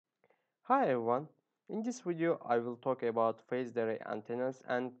Hi everyone, in this video I will talk about phased array antennas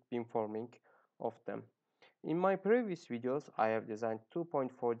and beamforming of them. In my previous videos I have designed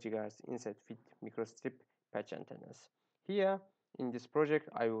 2.4 GHz inside fit microstrip patch antennas. Here in this project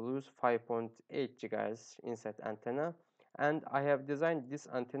I will use 5.8 GHz inside antenna, and I have designed this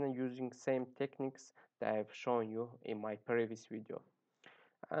antenna using same techniques that I have shown you in my previous video.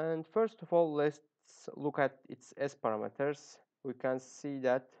 And first of all, let's look at its S parameters. We can see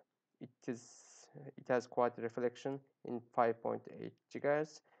that it has quite a reflection in 5.8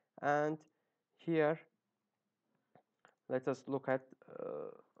 gigahertz. And here, let us look at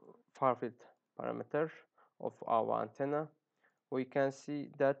far field parameter of our antenna. We can see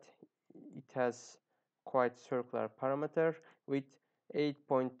that it has quite circular parameter with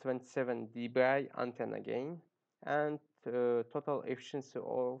 8.27 dBi antenna gain and total efficiency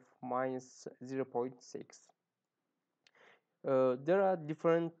of minus 0.6. There are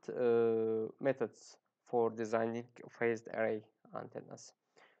different methods for designing phased array antennas.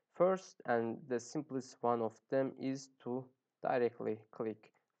 First, and the simplest one of them, is to directly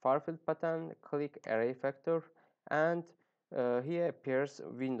click far field pattern, click array factor, and here appears a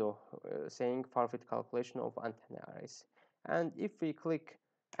window saying far field calculation of antenna arrays. And if we click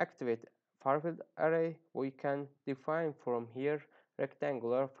activate far field array, we can define from here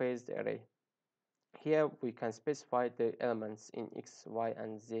rectangular phased array. Here we can specify the elements in X, Y,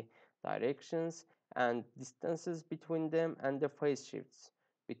 and Z directions and distances between them and the phase shifts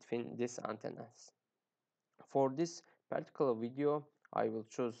between these antennas. For this particular video, I will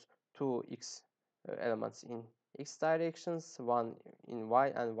choose two X elements in X directions, one in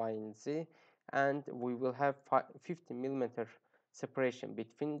Y and one in Z, and we will have 50 millimeter separation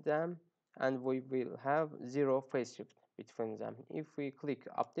between them, and we will have zero phase shift between them. If we click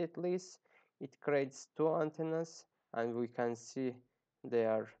update list, it creates two antennas, and we can see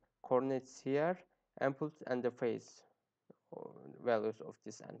their coordinates here, amplitude and the phase values of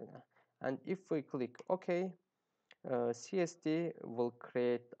this antenna. And if we click OK, CST will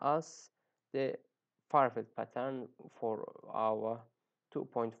create us the far field pattern for our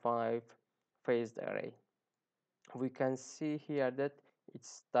 2.5 phased array. We can see here that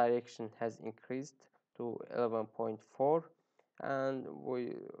its direction has increased to 11.4, and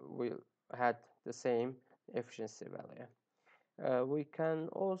we will had the same efficiency value. We can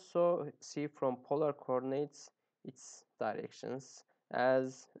also see from polar coordinates its directions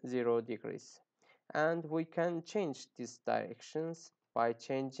as 0 degrees, and we can change these directions by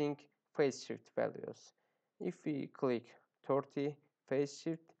changing phase shift values. If we click 30 phase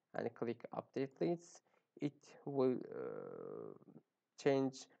shift and click update leads, it will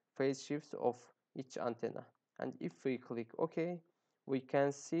change phase shifts of each antenna. And if we click OK, we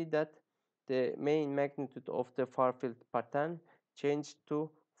can see that the main magnitude of the far field pattern changed to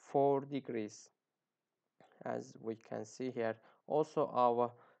 4 degrees, as we can see here. Also,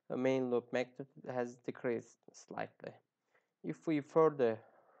 our main loop magnitude has decreased slightly. If we further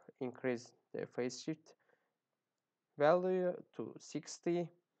increase the phase shift value to 60,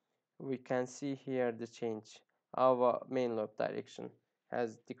 we can see here the change. Our main lobe direction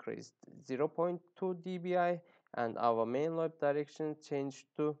has decreased 0.2 dBi, and our main lobe direction changed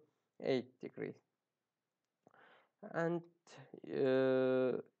to 8 degrees. And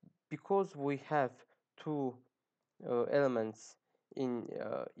because we have two elements in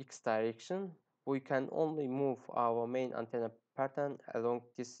x direction, we can only move our main antenna pattern along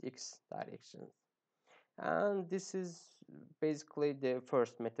this x direction. And this is basically the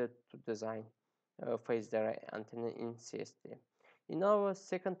first method to design phased array antenna in CST. In our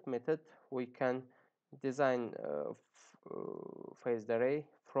second method, we can design phased array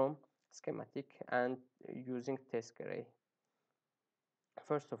from schematic and using test array.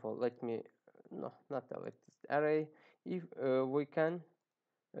 First of all, let me not delete this array. If we can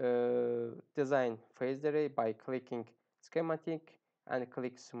design phased array by clicking schematic and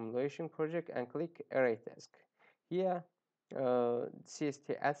click simulation project and click array task. Here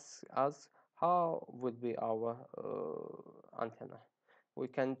CST asks us how would be our antenna. We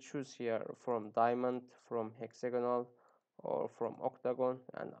can choose here from diamond, from hexagonal, or from octagon,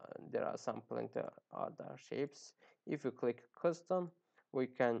 and there are some plenty other shapes. If you click custom, we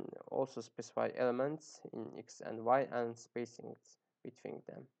can also specify elements in X and Y and spacings between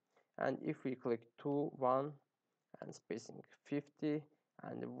them. And if we click 2, 1 and spacing 50,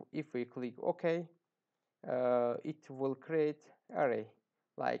 and if we click OK, it will create array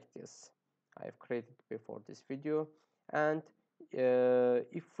like this I have created before this video. And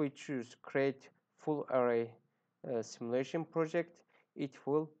if we choose create full array simulation project, it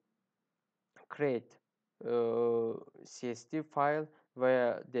will create CST file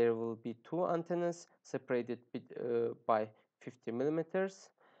where there will be two antennas separated by 50 millimeters,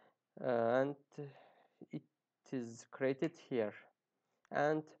 and it is created here,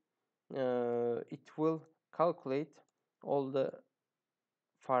 and it will calculate all the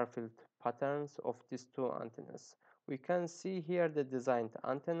far field patterns of these two antennas. We can see here the designed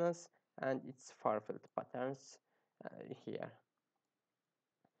antennas and its far field patterns here.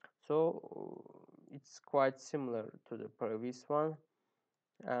 So it's quite similar to the previous one,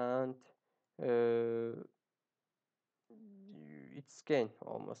 and uh, its gain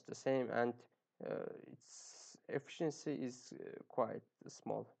almost the same, and its efficiency is quite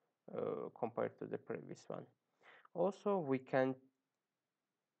small compared to the previous one. Also, we can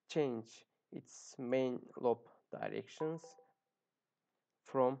change its main lobe directions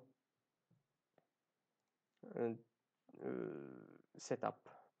from uh, setup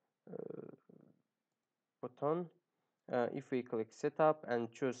button. If we click setup and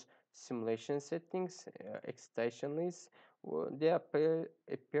choose simulation settings, excitation list, there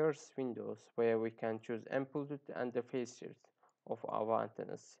appears windows where we can choose amplitude and the phase shift of our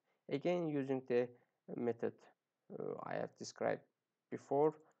antennas. Again, using the method I have described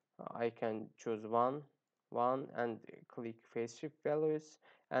before, I can choose one and click phase shift values,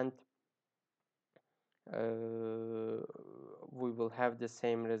 and we will have the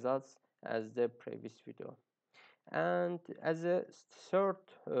same results as the previous video. And as a third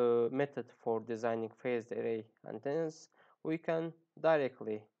method for designing phased array antennas, we can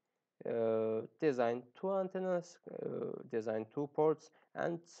directly design two antennas, design two ports,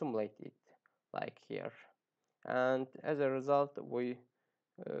 and simulate it like here. And as a result, we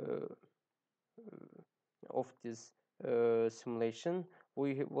uh, of this simulation,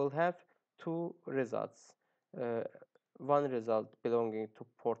 we will have two results. Uh, One result belonging to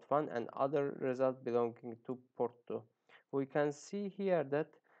port 1 and other result belonging to port 2. We can see here that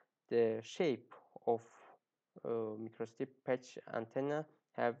the shape of microstrip patch antenna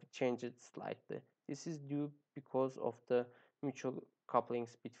have changed slightly. This is due because of the mutual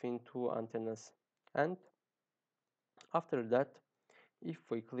couplings between two antennas. And after that, if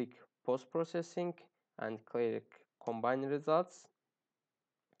we click post-processing and click combine results,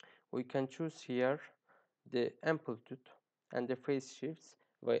 we can choose here the amplitude and the phase shifts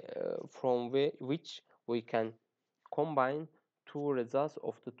from which we can combine two results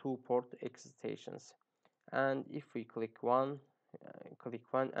of the two port excitations. And if we click one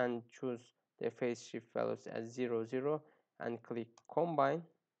and choose the phase shift values as 0 0 and click combine,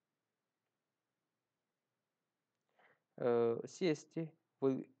 CST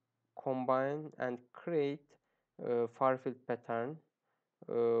will combine and create far field pattern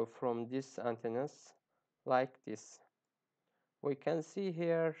from these antennas like this. We can see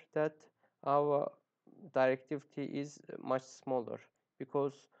here that our directivity is much smaller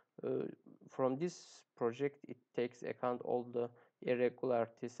because uh, from this project it takes account all the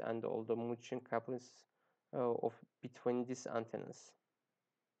irregularities and all the motion couplings of between these antennas.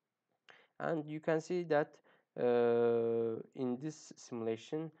 And you can see that in this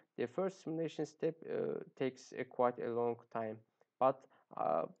simulation, the first simulation step takes quite a long time, but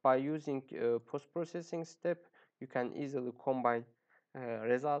by using post-processing step, you can easily combine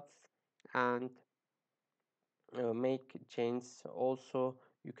results and make changes. Also,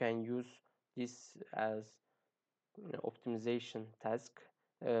 you can use this as optimization task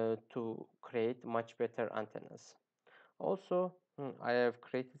to create much better antennas. Also, I have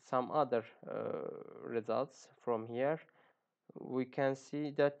created some other results from here. We can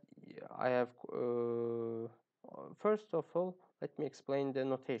see that I have first of all, let me explain the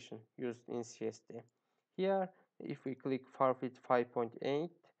notation used in CST. Here, if we click farfield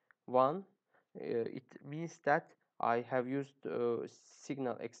 5.81, it means that I have used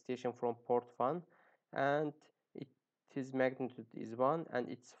signal excitation from port 1, and its magnitude is 1 and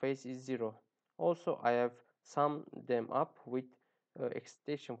its phase is 0. Also, I have summed them up with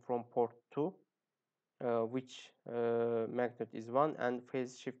excitation from port 2, which magnitude is 1 and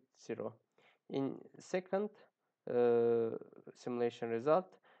phase shift 0. In second simulation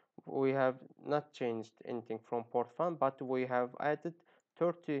result, we have not changed anything from port 1, but we have added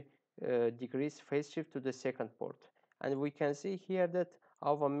 30 degrees phase shift to the second port. And we can see here that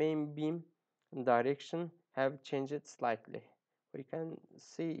our main beam direction have changed slightly. We can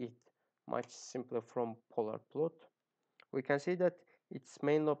see it much simpler from polar plot. We can see that its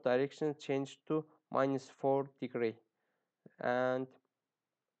main lobe direction changed to -4 degree, and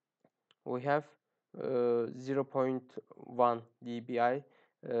we have 0.1 dBi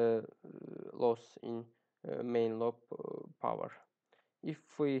loss in main lobe power.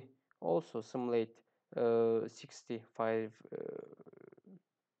 If we also simulate 65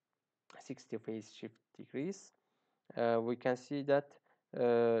 60 phase shift degrees, we can see that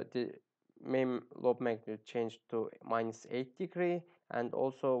the main lobe magnitude changed to -8 degree, and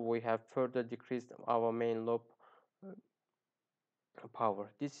also we have further decreased our main lobe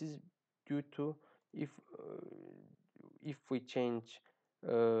power. This is due to if we change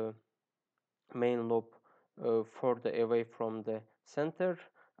main lobe further away from the center,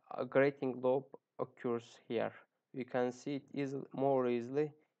 a grating lobe occurs here. We can see it is more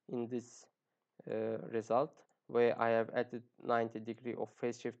easily in this result, where I have added 90 degree of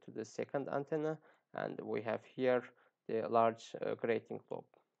phase shift to the second antenna, and we have here the large grating lobe.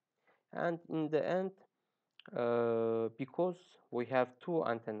 And in the end, because we have two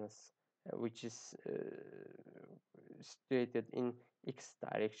antennas which is situated in x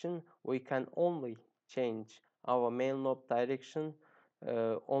direction, we can only change our main lobe direction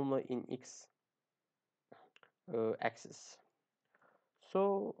only in x axis.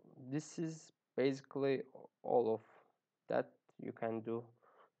 So this is basically all of that you can do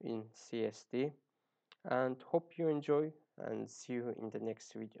in CST, and hope you enjoy, and see you in the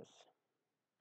next videos.